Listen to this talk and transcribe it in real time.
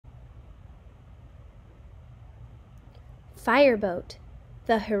Fireboat,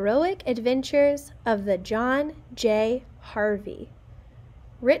 The Heroic Adventures of the John J. Harvey.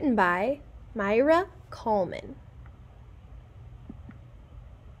 Written by Myra Coleman.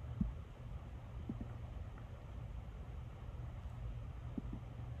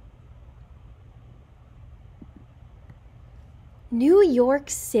 New York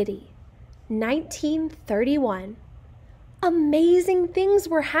City, 1931. Amazing things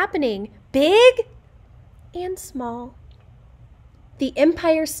were happening, big and small. The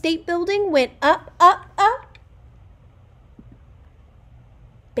Empire State Building went up, up, up.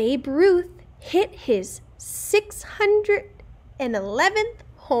 Babe Ruth hit his 611th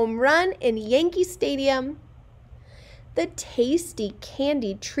home run in Yankee Stadium. The tasty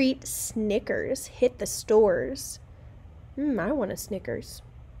candy treat Snickers hit the stores. I want a Snickers.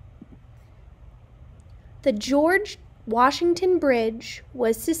 The George Washington Bridge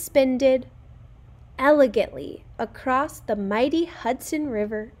was suspended elegantly across the mighty Hudson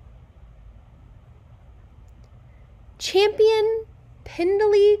River. Champion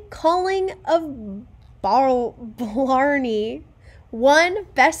Pendley Culling of Blarney won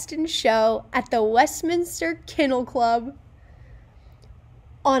Best in Show at the Westminster Kennel Club.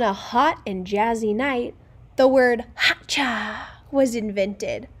 On a hot and jazzy night, the word "hacha" was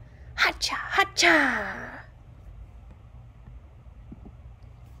invented. Hacha, hacha.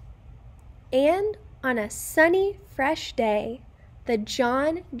 And on a sunny, fresh day, the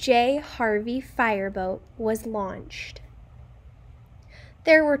John J. Harvey Fireboat was launched.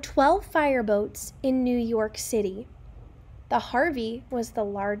 There were 12 fireboats in New York City. The Harvey was the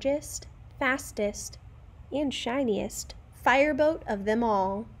largest, fastest, and shiniest fireboat of them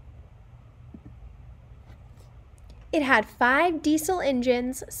all. It had 5 diesel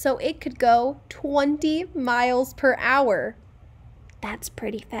engines, so it could go 20 miles per hour. That's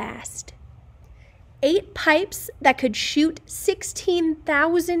pretty fast. 8 pipes that could shoot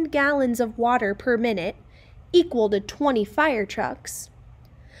 16,000 gallons of water per minute, equal to 20 fire trucks.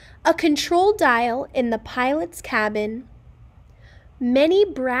 A control dial in the pilot's cabin. Many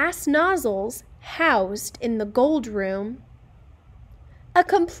brass nozzles housed in the gold room. A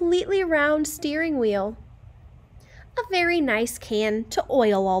completely round steering wheel. A very nice can to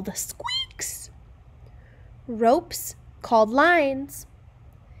oil all the squeaks. Ropes called lines.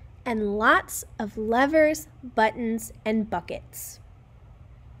 And lots of levers, buttons, and buckets.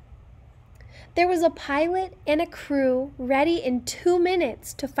 There was a pilot and a crew ready in 2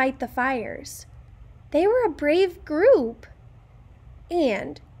 minutes to fight the fires. They were a brave group.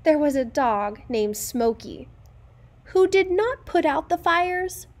 And there was a dog named Smokey, who did not put out the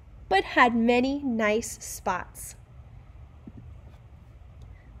fires, but had many nice spots.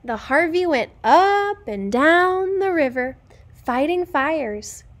 The Harvey went up and down the river, fighting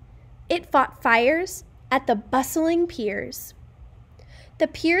fires. It fought fires at the bustling piers. The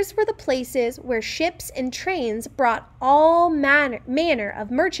piers were the places where ships and trains brought all manner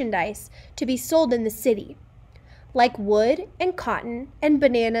of merchandise to be sold in the city, like wood and cotton and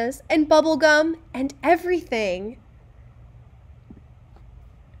bananas and bubble gum and everything.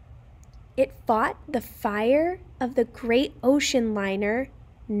 It fought the fire of the great ocean liner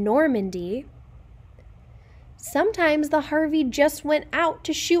Normandy. Sometimes the Harvey just went out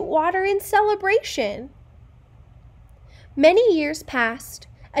to shoot water in celebration. Many years passed.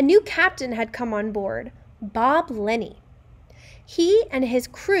 A new captain had come on board, Bob Lenny. He and his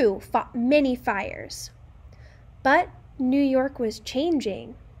crew fought many fires. But New York was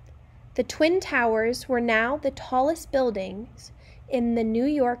changing. The Twin Towers were now the tallest buildings in New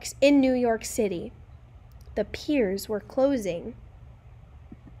York City. The piers were closing.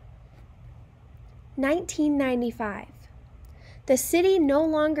 1995. The city no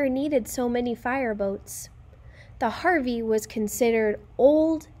longer needed so many fireboats. The Harvey was considered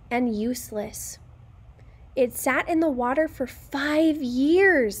old and useless. It sat in the water for 5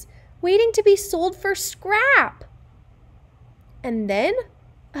 years, waiting to be sold for scrap. And then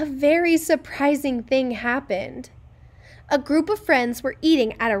a very surprising thing happened. A group of friends were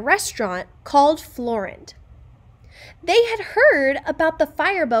eating at a restaurant called Florent. They had heard about the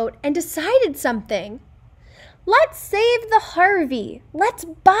fireboat and decided something. Let's save the Harvey. Let's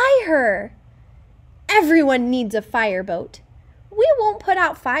buy her. Everyone needs a fireboat. We won't put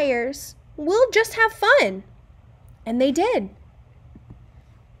out fires. We'll just have fun. And they did.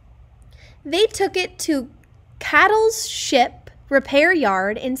 They took it to Cattle's Ship Repair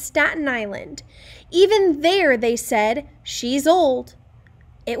Yard in Staten Island. Even there they said, she's old.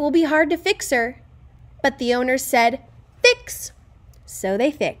 It will be hard to fix her. But the owners said, fix. So they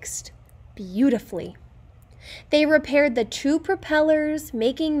fixed. Beautifully. They repaired the 2 propellers,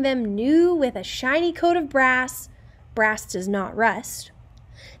 making them new with a shiny coat of brass, brass does not rust.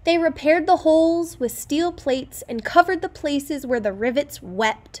 They repaired the holes with steel plates and covered the places where the rivets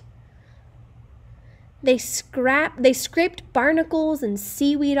wept. They scraped barnacles and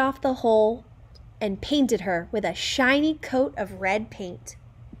seaweed off the hull and painted her with a shiny coat of red paint.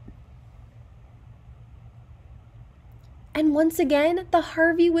 And once again, the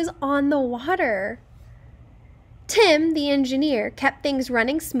Harvey was on the water. Tim, the engineer, kept things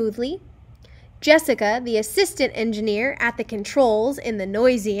running smoothly. Jessica, the assistant engineer, at the controls in the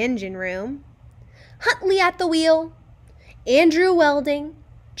noisy engine room. Huntley at the wheel. Andrew welding.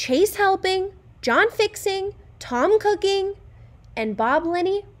 Chase helping. John fixing. Tom cooking. And Bob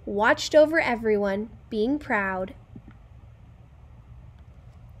Lenny watched over everyone, being proud.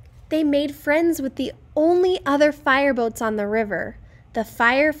 They made friends with the only other fireboats on the river, the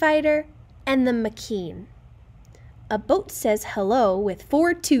Firefighter and the McKean. A boat says hello with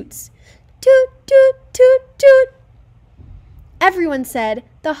 4 toots. Toot, toot, toot, toot. Everyone said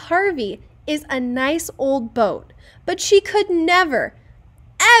the Harvey is a nice old boat, but she could never,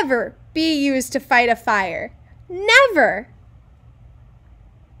 ever be used to fight a fire. Never!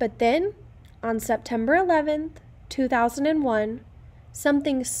 But then, on September 11th, 2001,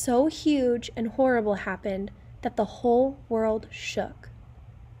 something so huge and horrible happened that the whole world shook.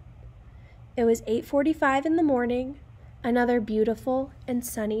 It was 8:45 in the morning, another beautiful and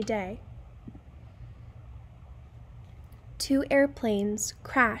sunny day. 2 airplanes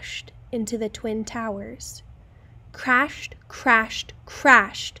crashed into the Twin Towers. Crashed, crashed,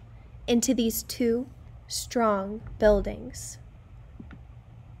 crashed into these 2 strong buildings.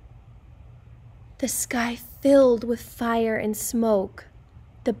 The sky filled with fire and smoke.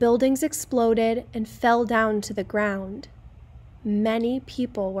 The buildings exploded and fell down to the ground. Many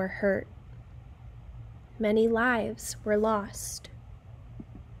people were hurt. Many lives were lost.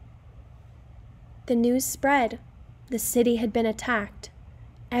 The news spread. The city had been attacked.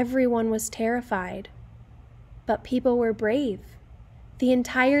 Everyone was terrified. But people were brave. The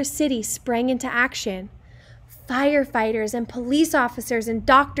entire city sprang into action. Firefighters and police officers and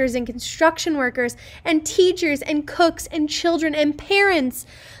doctors and construction workers and teachers and cooks and children and parents.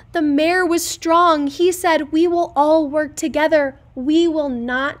 The mayor was strong. He said, "We will all work together. We will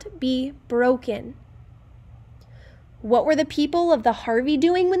not be broken." What were the people of the Harvey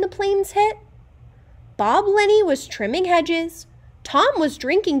doing when the planes hit? Bob Lenny was trimming hedges. Tom was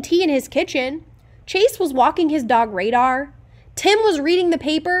drinking tea in his kitchen. Chase was walking his dog Radar. Tim was reading the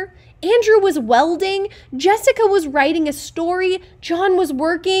paper. Andrew was welding. Jessica was writing a story. John was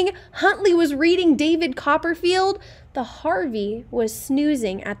working. Huntley was reading David Copperfield. The Harvey was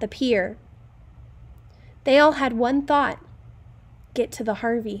snoozing at the pier. They all had one thought: get to the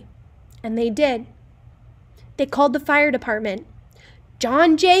Harvey. And they did. They called the fire department.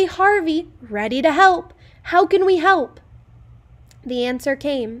 "John J. Harvey, ready to help. How can we help?" The answer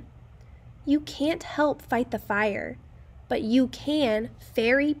came: you can't help fight the fire, but you can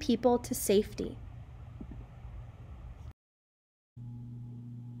ferry people to safety.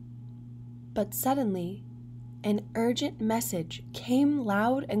 But suddenly, an urgent message came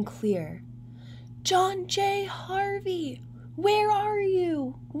loud and clear. "John J. Harvey, where are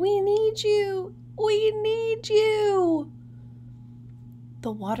you? We need you. We need you."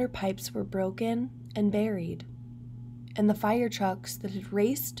 The water pipes were broken and buried, and the fire trucks that had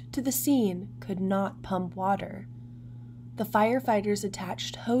raced to the scene could not pump water. The firefighters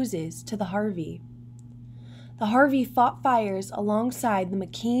attached hoses to the Harvey. The Harvey fought fires alongside the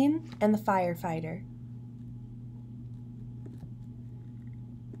McKean and the Firefighter.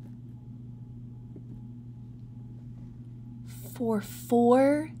 For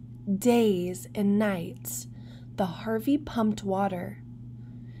 4 days and nights, the Harvey pumped water.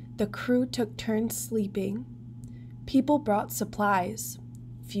 The crew took turns sleeping. People brought supplies: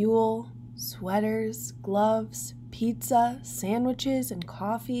 fuel, sweaters, gloves, pizza, sandwiches, and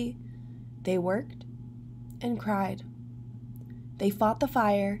coffee. They worked and cried. They fought the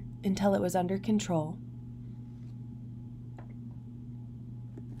fire until it was under control.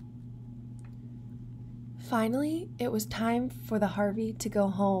 Finally, it was time for the Harvey to go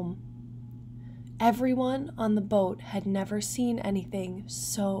home. Everyone on the boat had never seen anything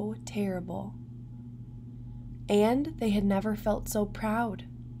so terrible. And they had never felt so proud.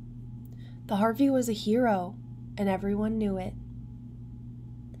 The Harvey was a hero, and everyone knew it.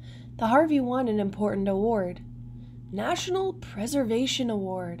 The Harvey won an important award: National Preservation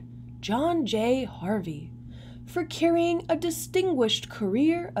Award, John J. Harvey, for carrying a distinguished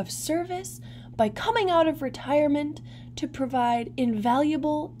career of service by coming out of retirement to provide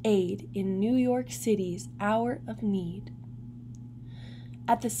invaluable aid in New York City's hour of need.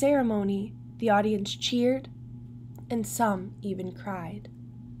 At the ceremony, the audience cheered, and some even cried.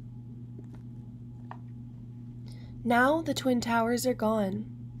 Now the Twin Towers are gone.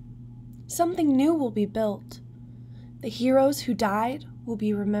 Something new will be built. The heroes who died will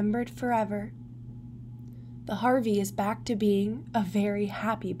be remembered forever. The Harvey is back to being a very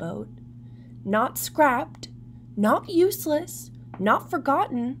happy boat. Not scrapped, not useless, not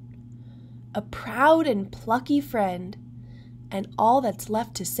forgotten. A proud and plucky friend. And all that's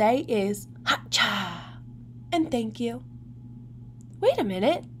left to say is, ha-cha, and thank you. Wait a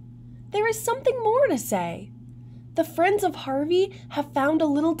minute. There is something more to say. The friends of Harvey have found a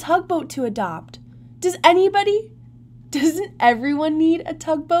little tugboat to adopt. Doesn't everyone need a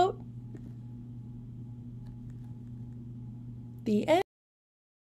tugboat? The end.